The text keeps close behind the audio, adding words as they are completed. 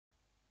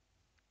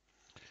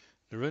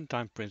The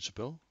runtime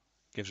principle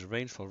gives a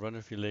rainfall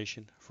runoff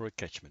relation for a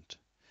catchment.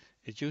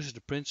 It uses the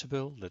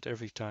principle that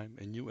every time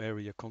a new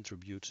area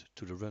contributes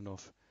to the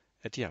runoff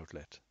at the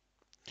outlet.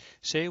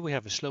 Say we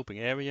have a sloping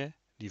area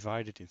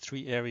divided in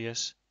three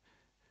areas,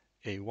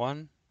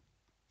 A1,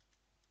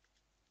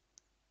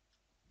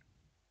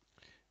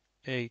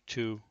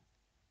 A2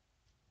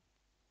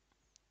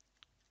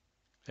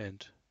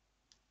 and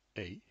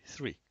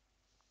A3.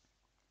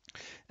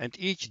 And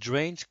each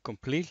drains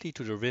completely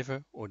to the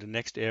river or the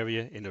next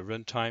area in the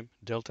runtime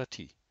delta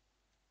T.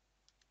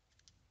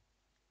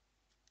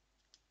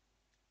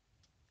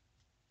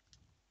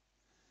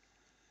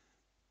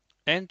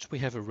 And we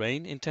have a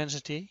rain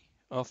intensity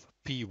of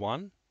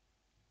P1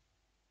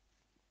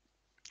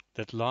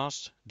 that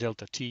lasts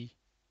delta T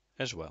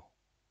as well.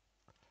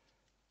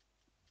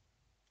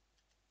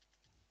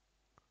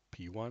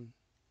 P1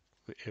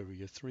 over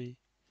area 3,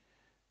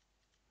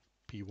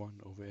 P1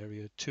 over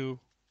area 2,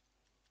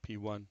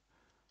 P1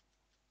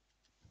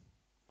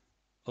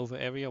 over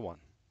area 1.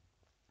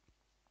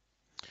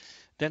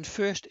 Then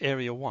first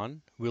area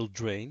 1 will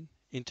drain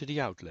into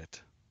the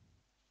outlet.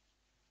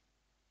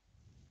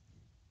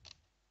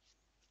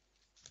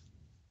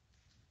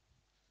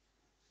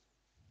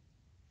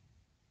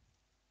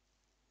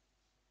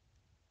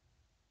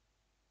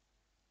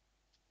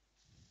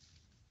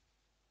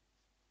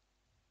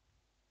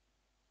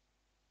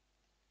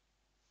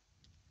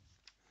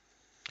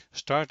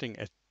 Starting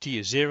at T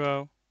is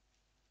 0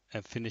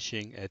 and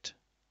finishing at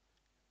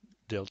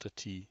delta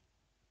T.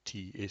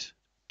 T is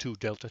 2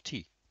 delta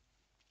T.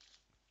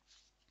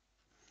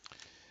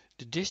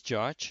 The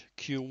discharge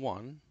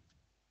Q1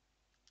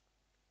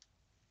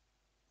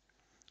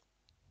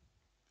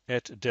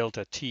 at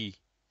delta T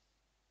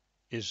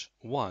is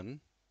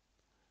 1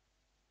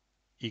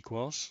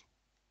 equals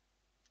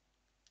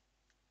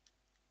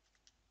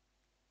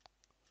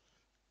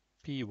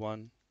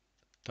P1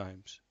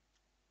 times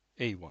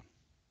A1.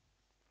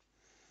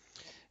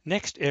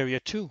 Next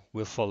area 2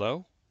 will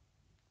follow.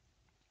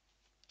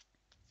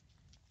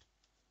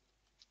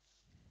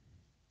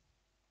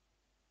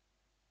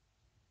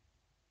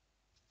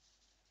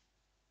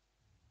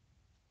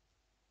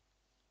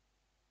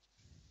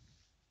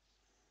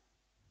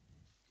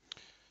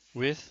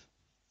 With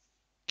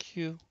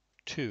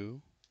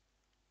Q2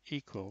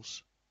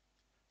 equals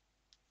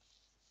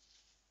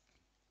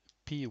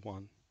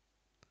P1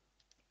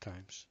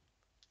 times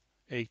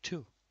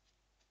A2.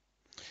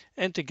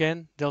 And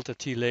again, delta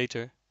T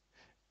later,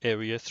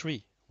 area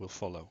 3 will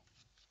follow.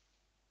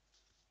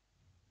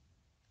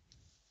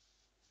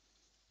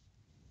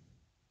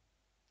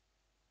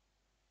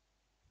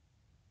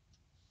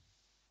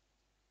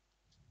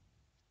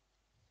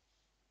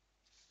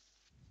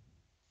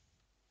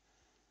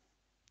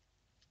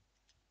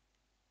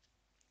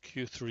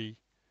 Q3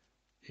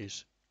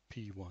 is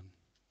P1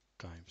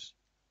 times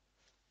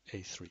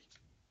A3.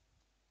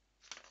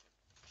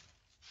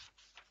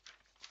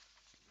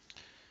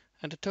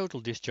 And the total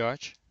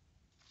discharge,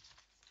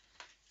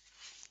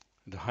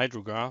 the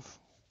hydrograph,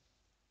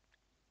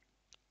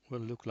 will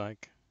look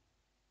like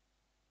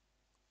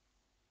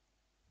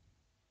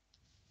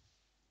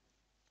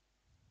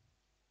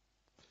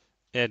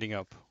adding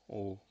up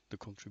all the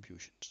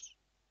contributions.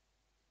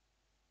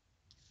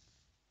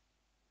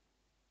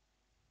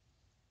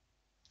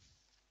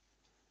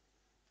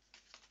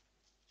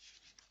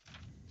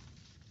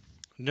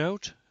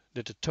 Note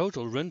that the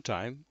total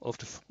runtime of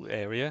the full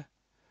area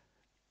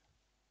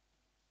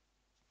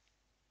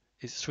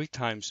is 3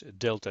 times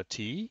delta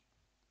T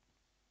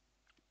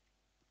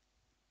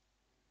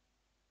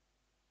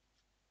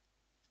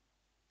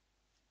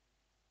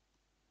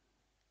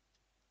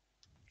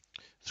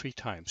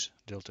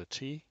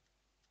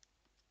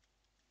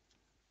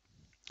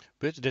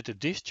but that the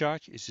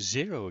discharge is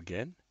 0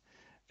 again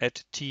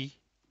at T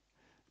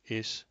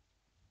is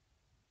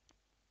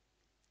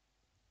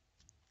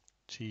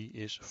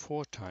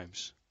 4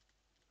 times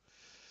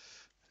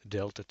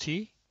delta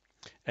T,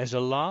 as the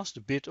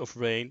last bit of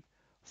rain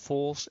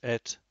falls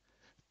at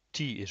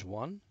T is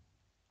 1.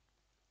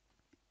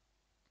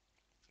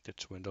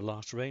 That's when the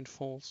last rain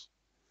falls,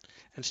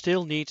 and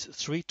still needs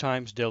 3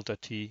 times delta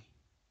T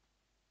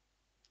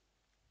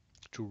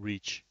to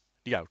reach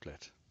the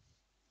outlet.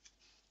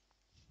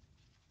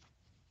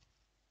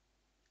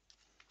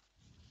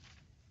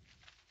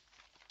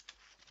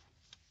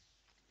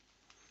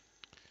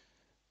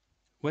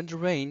 When the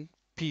rain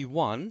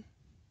P1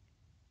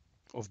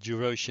 of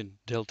duration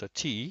delta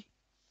T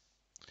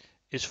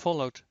is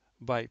followed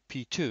by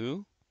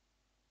P2,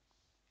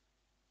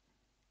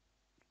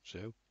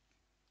 so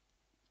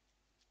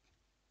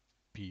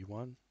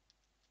P1,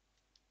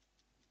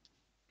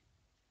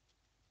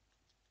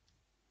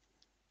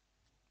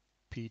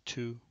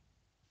 P2,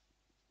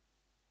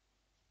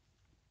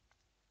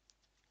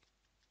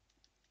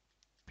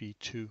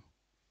 P2,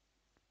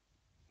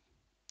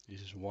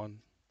 this is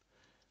 1,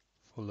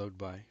 followed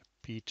by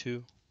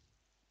P2,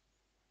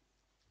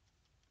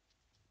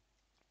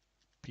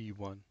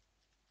 P1,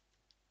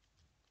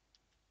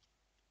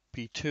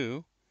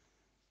 P2,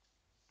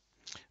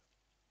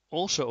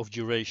 also of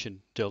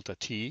duration delta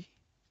T,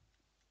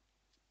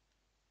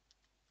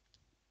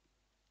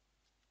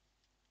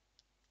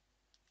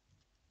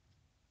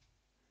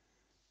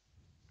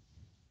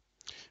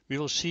 we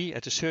will see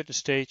at a certain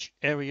stage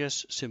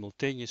areas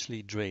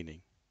simultaneously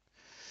draining.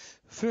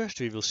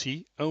 First we will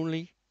see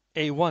only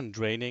A1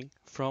 draining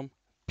from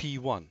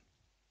P1.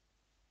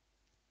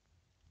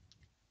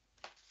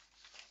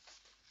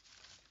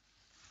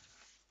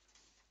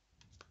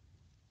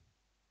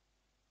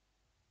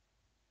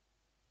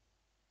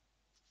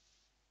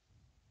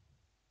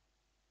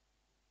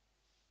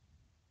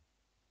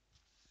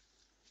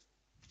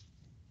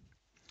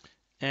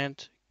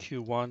 And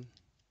Q1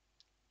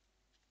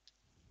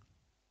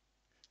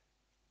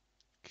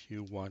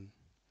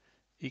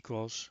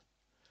 equals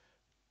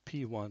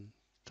P1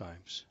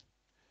 times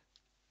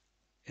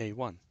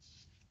A1.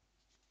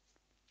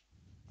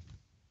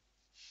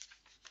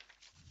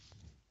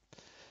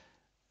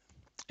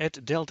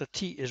 At delta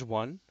T is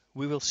 1,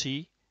 we will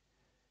see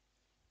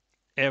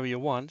area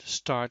 1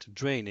 start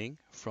draining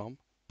from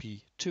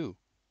P2.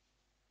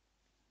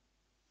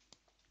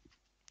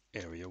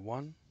 Area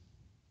 1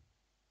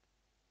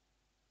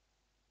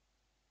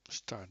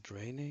 start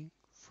draining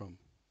from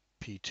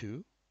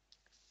P2.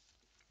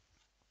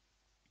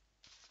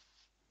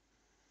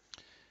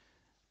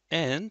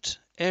 And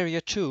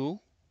area 2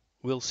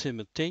 will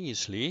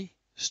simultaneously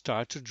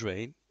start to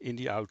drain in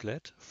the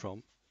outlet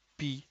from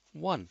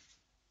P1.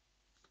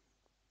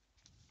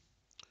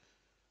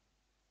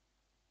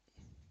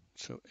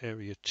 So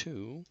area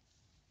 2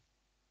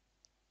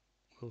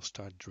 will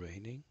start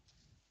draining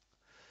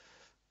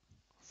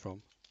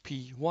from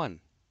P1.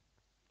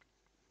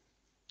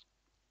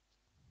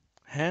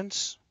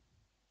 Hence,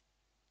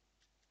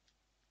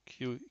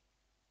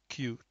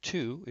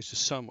 Q2 is the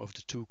sum of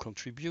the two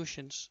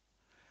contributions,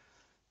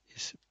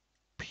 is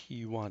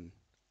P1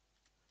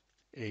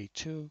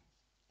 A2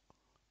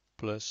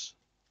 plus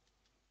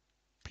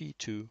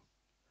P2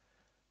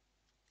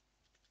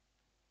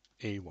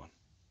 A1.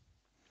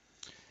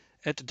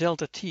 At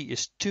delta T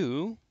is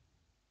 2,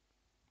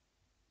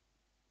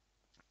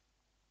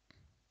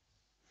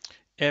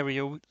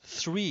 area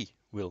 3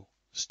 will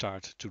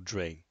start to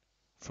drain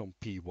from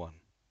P1.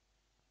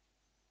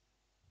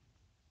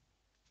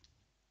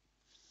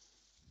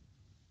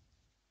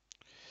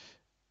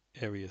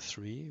 Area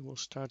 3 will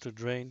start to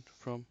drain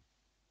from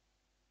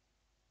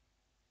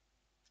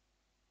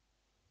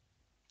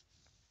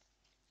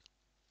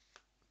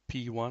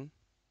P1.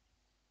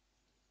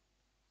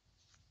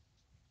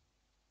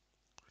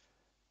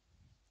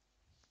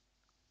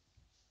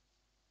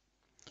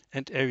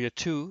 And area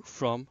 2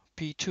 from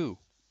P2.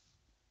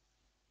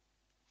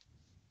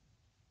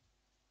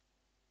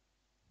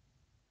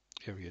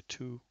 Area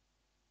 2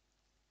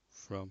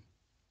 from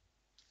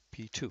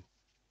P2.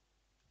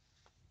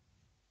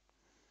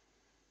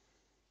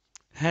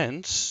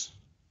 Hence,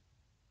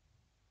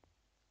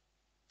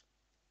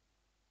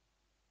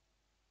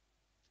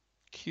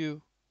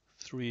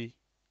 Q3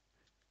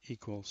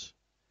 equals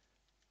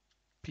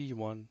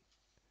P1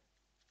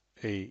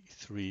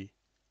 A3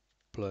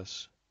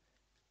 plus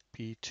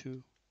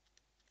P2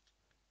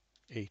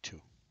 A2.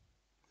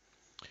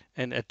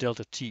 And at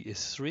delta T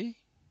is 3,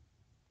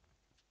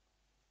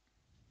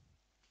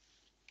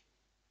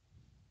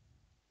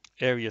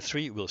 area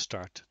 3 will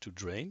start to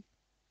drain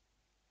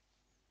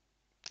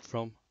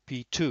from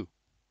P2.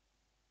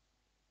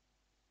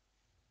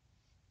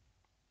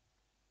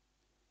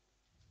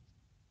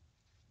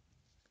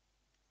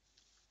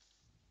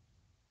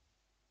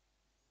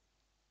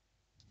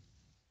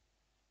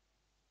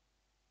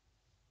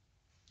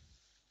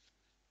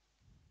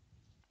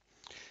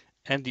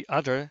 And the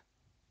other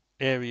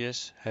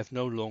areas have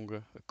no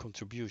longer a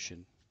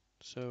contribution.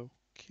 So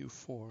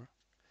Q4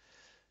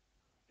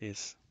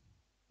 is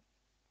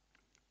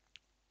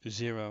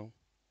 0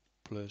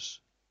 plus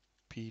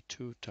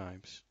P2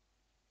 times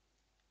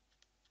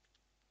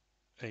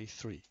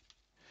A3.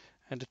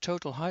 And the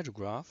total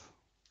hydrograph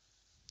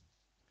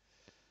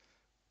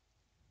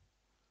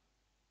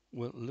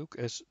will look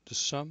as the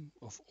sum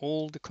of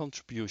all the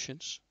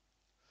contributions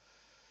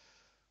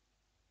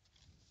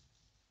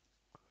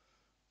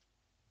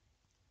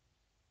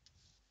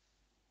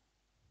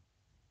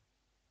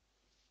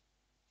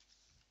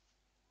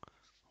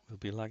will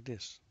be like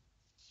this.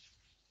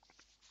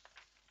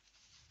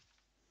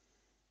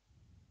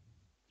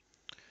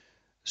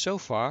 So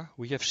far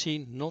we have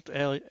seen not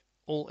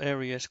all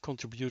areas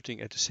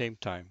contributing at the same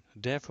time.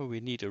 Therefore we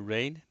need a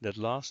rain that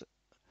lasts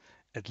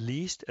at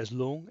least as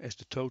long as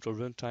the total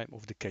runtime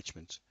of the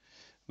catchment,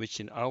 which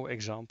in our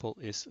example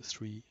is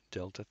 3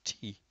 delta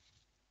T.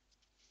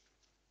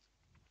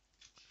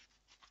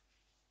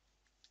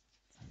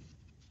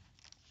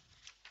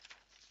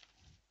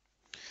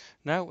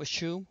 Now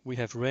assume we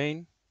have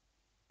rain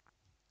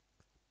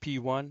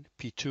P1,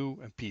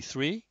 P2 and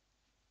P3,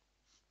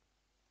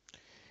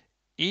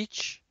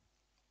 each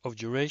of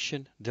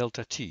duration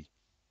delta T.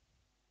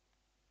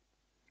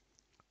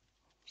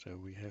 So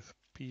we have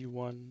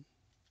P1,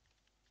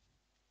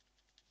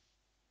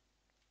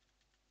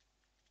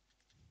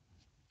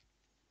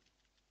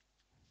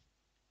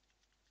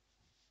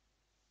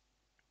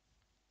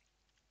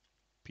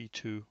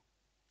 P2,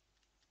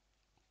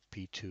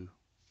 P2,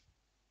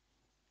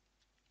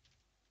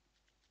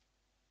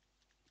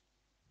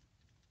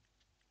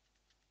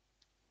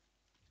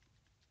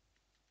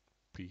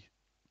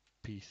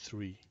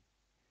 P3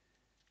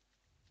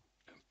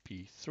 and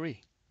P3.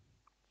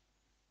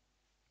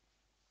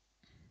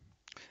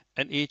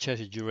 And each has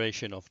a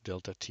duration of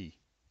delta t.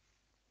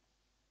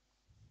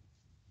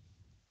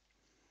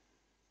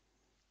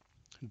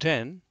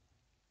 Then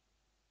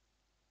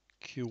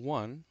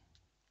Q1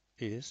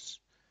 is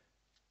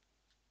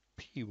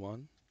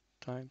P1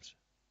 times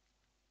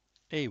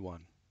A1.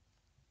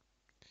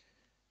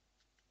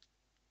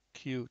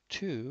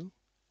 Q2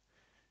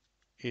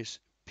 is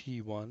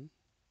P1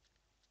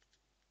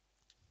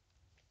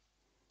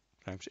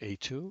 times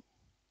A2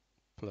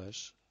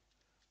 plus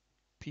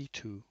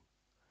P2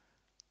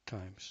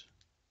 times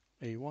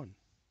A1.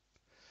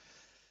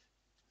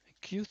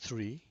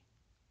 Q3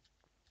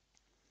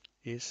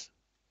 is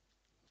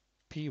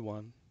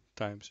P1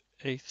 times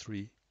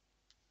A3,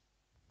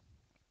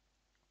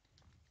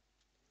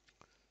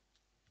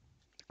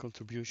 the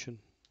contribution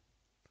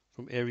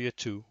from area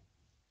 2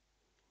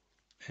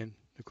 and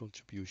the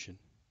contribution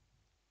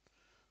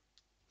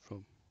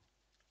from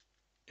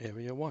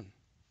area 1.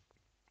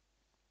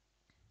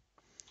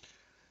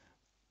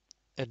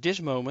 At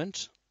this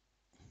moment,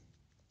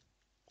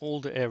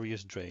 all the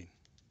areas drain.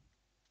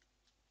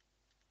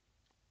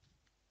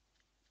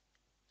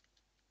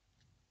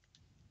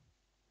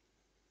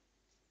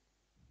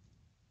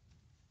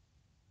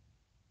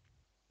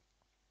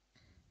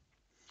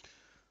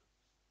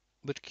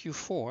 But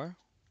Q4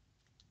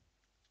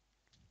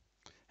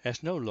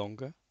 has no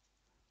longer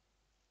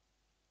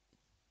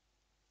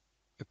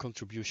a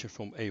contribution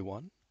from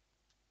A1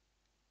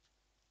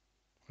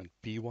 and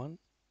P1,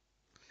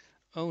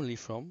 only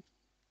from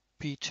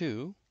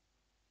P2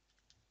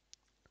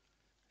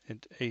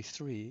 and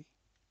A3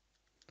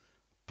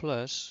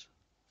 plus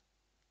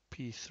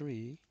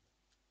P3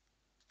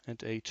 and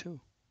A2.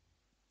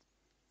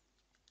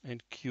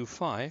 And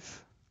Q5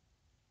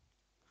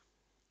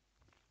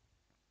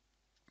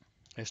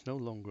 has no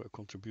longer a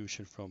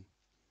contribution from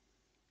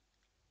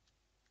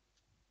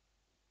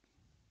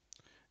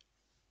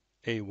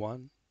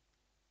A1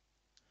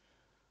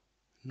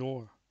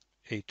 nor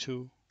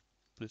A2,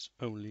 but it's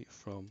only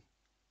from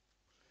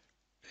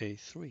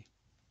A3.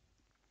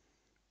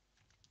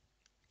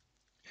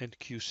 And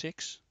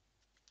Q6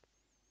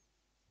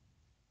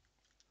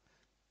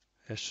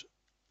 has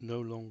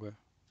no longer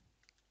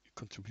a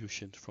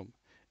contribution from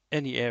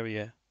any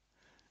area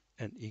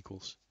and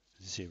equals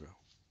 0.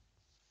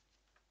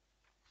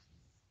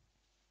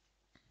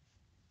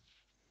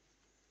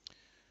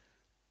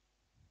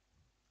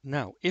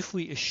 Now, if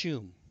we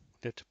assume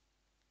that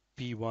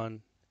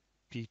P1,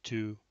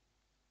 P2,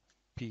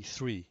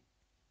 P3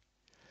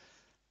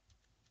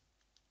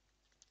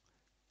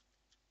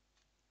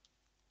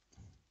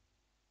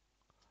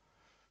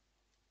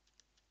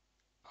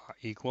 are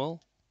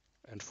equal,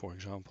 and for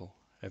example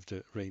have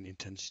the rain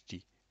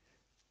intensity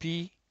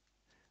P,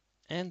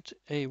 and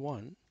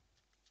A1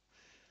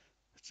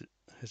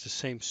 has the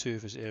same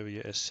surface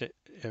area as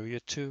area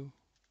 2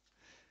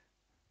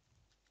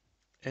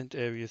 and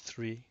area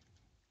 3,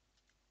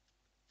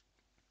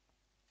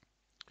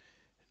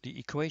 the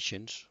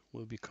equations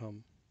will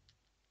become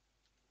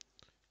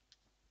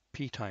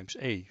P times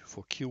A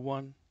for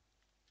Q1,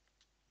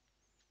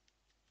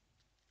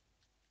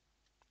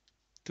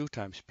 2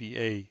 times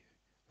PA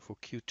for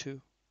Q2,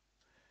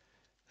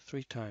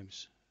 3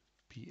 times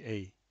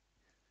PA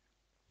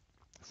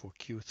for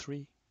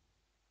Q3,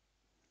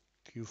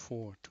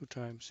 Q4 2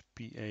 times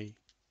PA,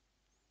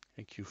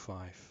 and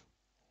Q5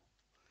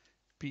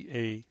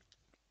 PA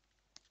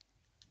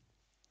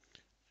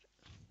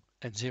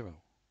and 0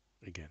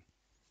 again.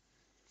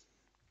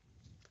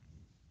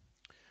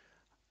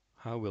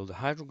 How will the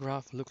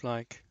hydrograph look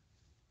like?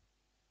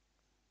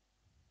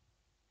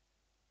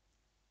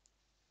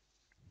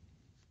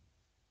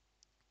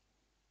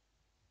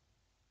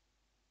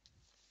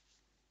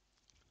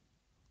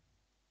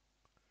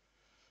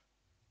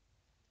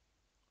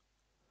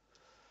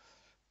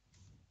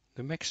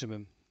 The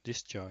maximum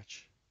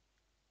discharge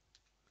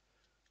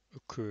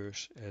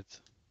occurs at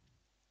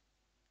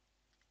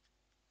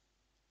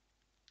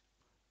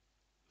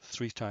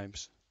 3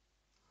 times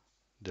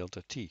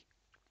delta T.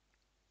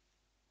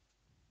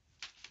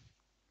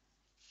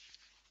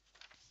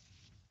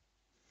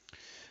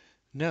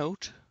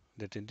 Note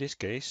that in this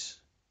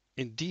case,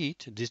 indeed,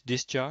 this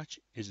discharge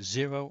is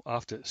 0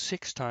 after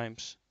 6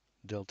 times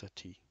delta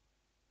T.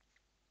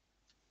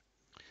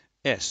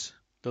 As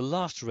the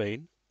last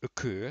rain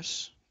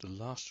occurs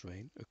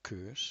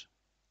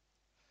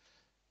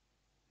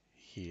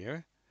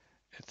here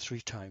at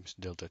 3 times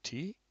delta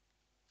T,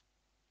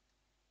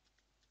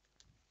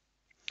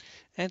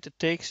 and it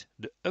takes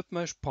the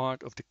upmost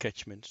part of the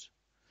catchments,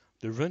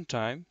 the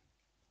runtime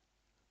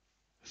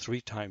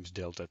 3 times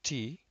delta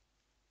T,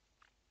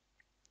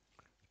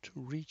 to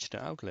reach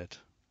the outlet.